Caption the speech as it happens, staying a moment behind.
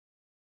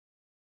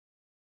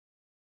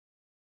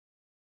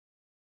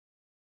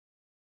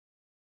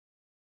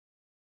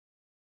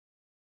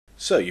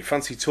So you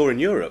fancy touring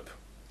Europe?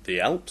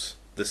 The Alps?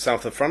 The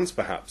south of France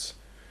perhaps?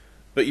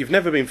 But you've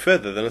never been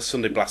further than a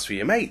Sunday blast for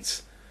your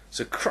mates.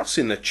 So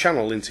crossing the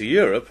channel into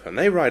Europe, and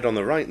they ride on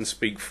the right and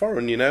speak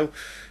foreign,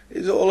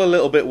 is all a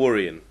little bit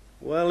worrying.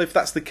 Well, if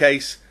that's the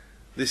case,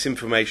 this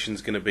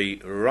information's going to be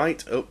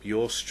right up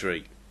your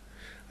street.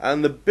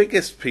 And the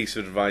biggest piece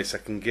of advice I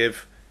can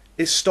give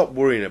is stop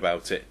worrying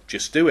about it.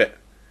 Just do it.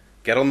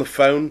 Get on the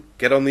phone,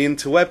 get on the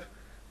interweb,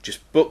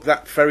 just book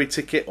that ferry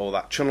ticket or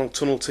that channel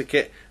tunnel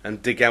ticket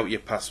and dig out your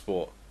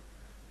passport.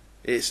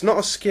 It's not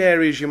as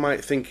scary as you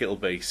might think it'll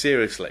be,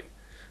 seriously.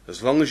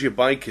 As long as your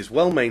bike is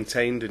well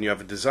maintained and you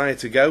have a desire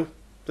to go,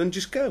 then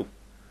just go.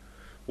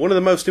 One of the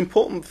most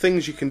important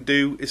things you can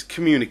do is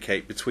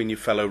communicate between your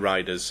fellow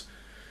riders.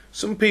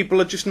 Some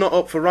people are just not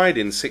up for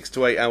riding 6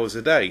 to 8 hours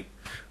a day,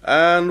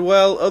 and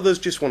well, others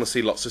just want to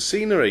see lots of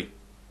scenery,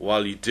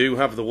 while you do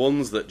have the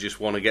ones that just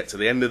want to get to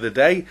the end of the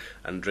day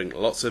and drink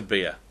lots of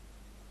beer.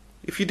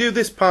 If you do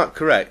this part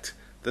correct,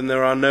 then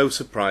there are no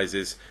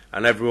surprises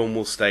and everyone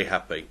will stay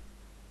happy.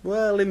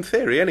 Well, in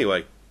theory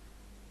anyway.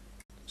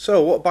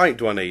 So what bike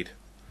do I need?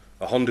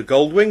 A Honda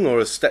Goldwing or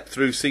a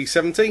step-through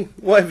C70?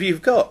 Whatever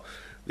you've got.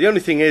 The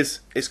only thing is,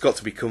 it's got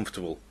to be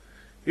comfortable.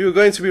 You are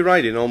going to be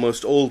riding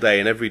almost all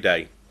day and every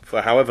day,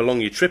 for however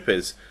long your trip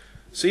is,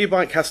 so your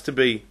bike has to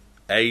be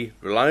A.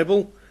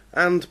 reliable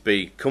and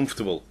B.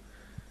 comfortable.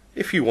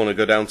 If you want to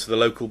go down to the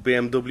local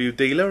BMW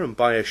dealer and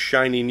buy a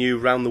shiny new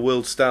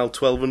round-the-world style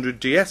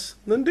 1200 GS,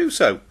 then do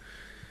so.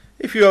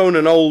 If you own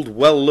an old,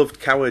 well-loved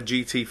Kawa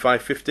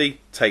GT550,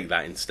 take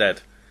that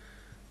instead.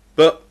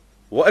 But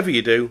whatever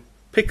you do,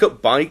 pick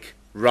up Bike,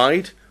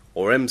 Ride,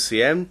 or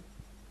MCN,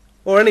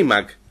 or any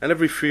mag, and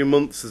every few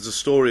months there's a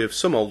story of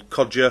some old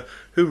codger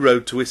who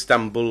rode to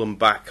Istanbul and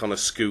back on a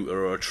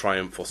scooter or a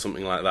Triumph or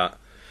something like that.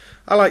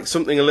 I like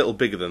something a little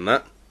bigger than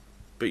that,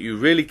 but you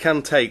really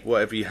can take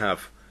whatever you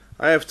have.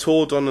 I have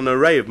toured on an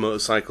array of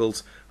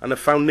motorcycles and have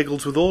found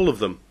niggles with all of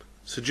them,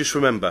 so just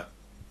remember,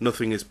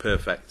 nothing is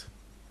perfect.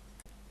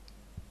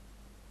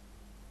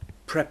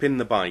 Prepping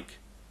the bike.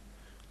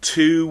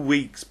 2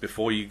 weeks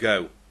before you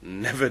go.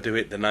 Never do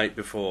it the night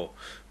before.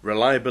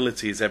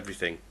 Reliability is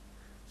everything.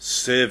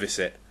 Service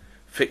it.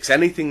 Fix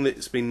anything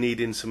that's been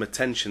needing some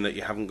attention that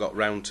you haven't got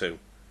round to.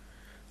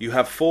 You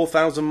have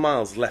 4,000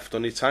 miles left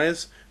on your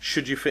tyres,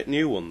 should you fit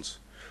new ones?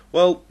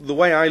 Well, the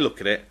way I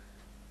look at it,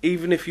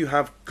 even if you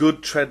have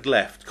good tread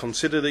left,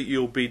 consider that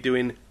you'll be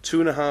doing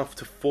 2,500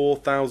 to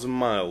 4,000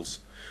 miles.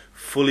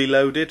 Fully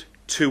loaded,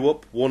 2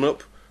 up, 1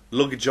 up,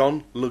 luggage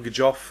on, luggage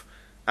off,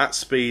 at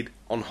speed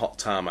on hot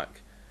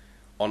tarmac.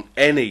 On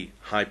any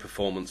high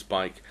performance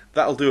bike,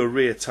 that'll do a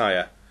rear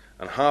tyre,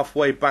 and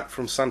halfway back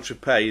from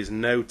Saint-Tropez is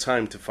no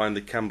time to find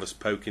the canvas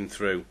poking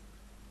through.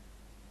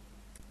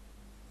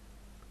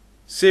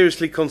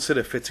 Seriously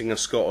consider fitting a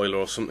Scott oiler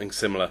or something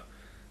similar.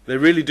 They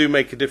really do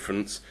make a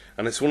difference,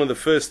 and it's one of the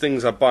first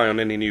things I buy on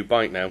any new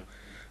bike now.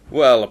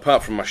 Well,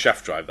 apart from my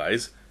shaft drive, that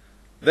is.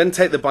 Then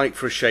take the bike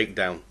for a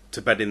shakedown,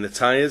 to bed in the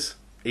tyres,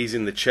 ease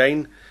in the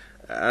chain,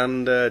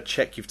 and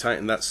check you've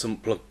tightened that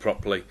sump plug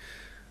properly.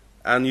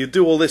 And you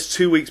do all this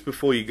 2 weeks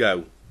before you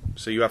go,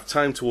 so you have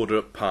time to order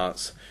up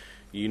parts.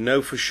 You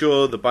know for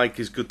sure the bike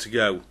is good to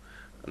go,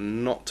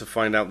 and not to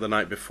find out the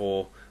night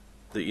before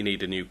that you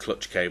need a new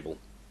clutch cable.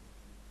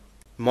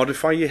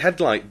 Modify your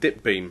headlight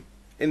dip beam.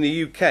 In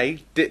the UK,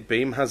 dip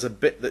beam has a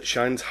bit that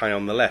shines high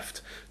on the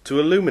left to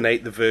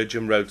illuminate the verge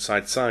and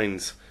roadside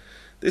signs.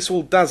 This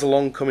will dazzle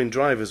oncoming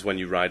drivers when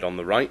you ride on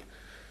the right.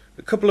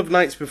 A couple of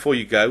nights before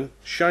you go,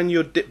 shine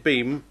your dip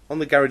beam on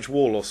the garage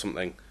wall or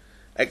something.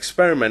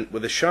 Experiment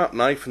with a sharp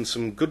knife and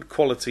some good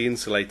quality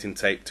insulating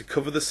tape to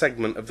cover the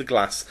segment of the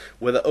glass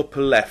where the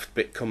upper left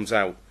bit comes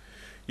out.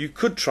 You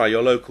could try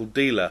your local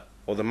dealer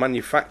or the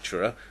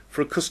manufacturer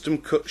for a custom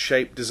cut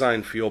shape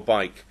design for your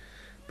bike,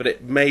 but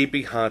it may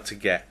be hard to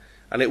get,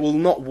 and it will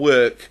not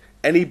work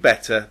any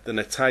better than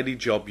a tidy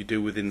job you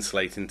do with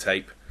insulating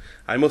tape.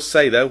 I must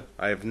say though,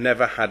 I have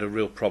never had a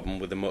real problem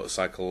with a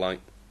motorcycle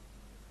light.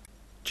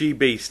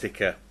 GB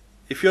sticker.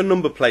 If your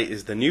number plate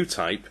is the new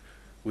type,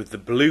 with the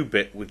blue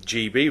bit with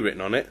GB written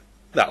on it,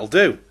 that'll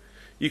do.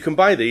 You can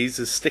buy these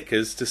as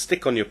stickers to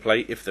stick on your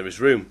plate if there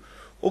is room,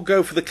 or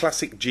go for the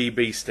classic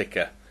GB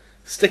sticker.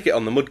 Stick it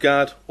on the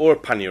mudguard or a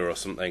pannier or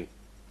something.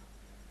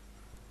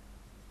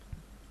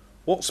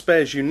 What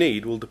spares you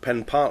need will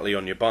depend partly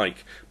on your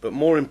bike, but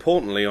more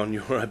importantly on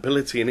your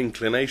ability and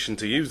inclination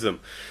to use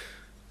them.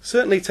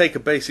 Certainly take a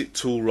basic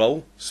tool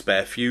roll,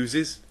 spare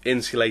fuses,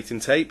 insulating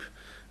tape,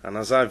 and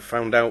as I've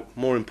found out,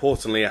 more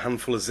importantly, a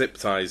handful of zip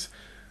ties.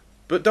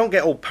 But don't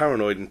get all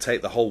paranoid and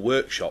take the whole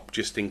workshop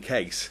just in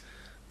case.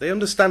 They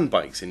understand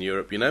bikes in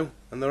Europe,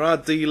 and there are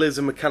dealers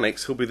and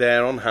mechanics who'll be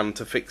there on hand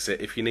to fix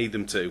it if you need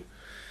them to.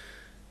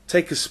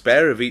 Take a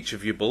spare of each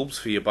of your bulbs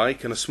for your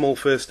bike and a small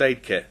first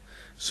aid kit.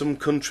 Some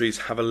countries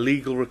have a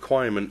legal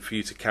requirement for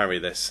you to carry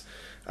this.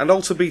 And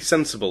also be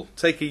sensible,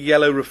 take a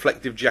yellow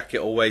reflective jacket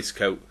or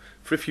waistcoat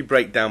for if you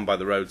break down by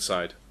the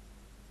roadside.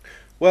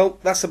 Well,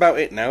 that's about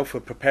it now for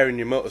preparing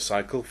your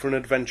motorcycle for an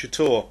adventure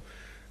tour.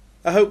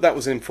 I hope that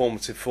was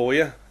informative for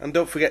you, and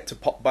don't forget to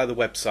pop by the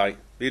website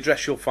The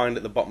address you'll find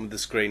at the bottom of the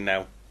screen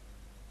now.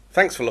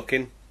 Thanks for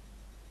looking.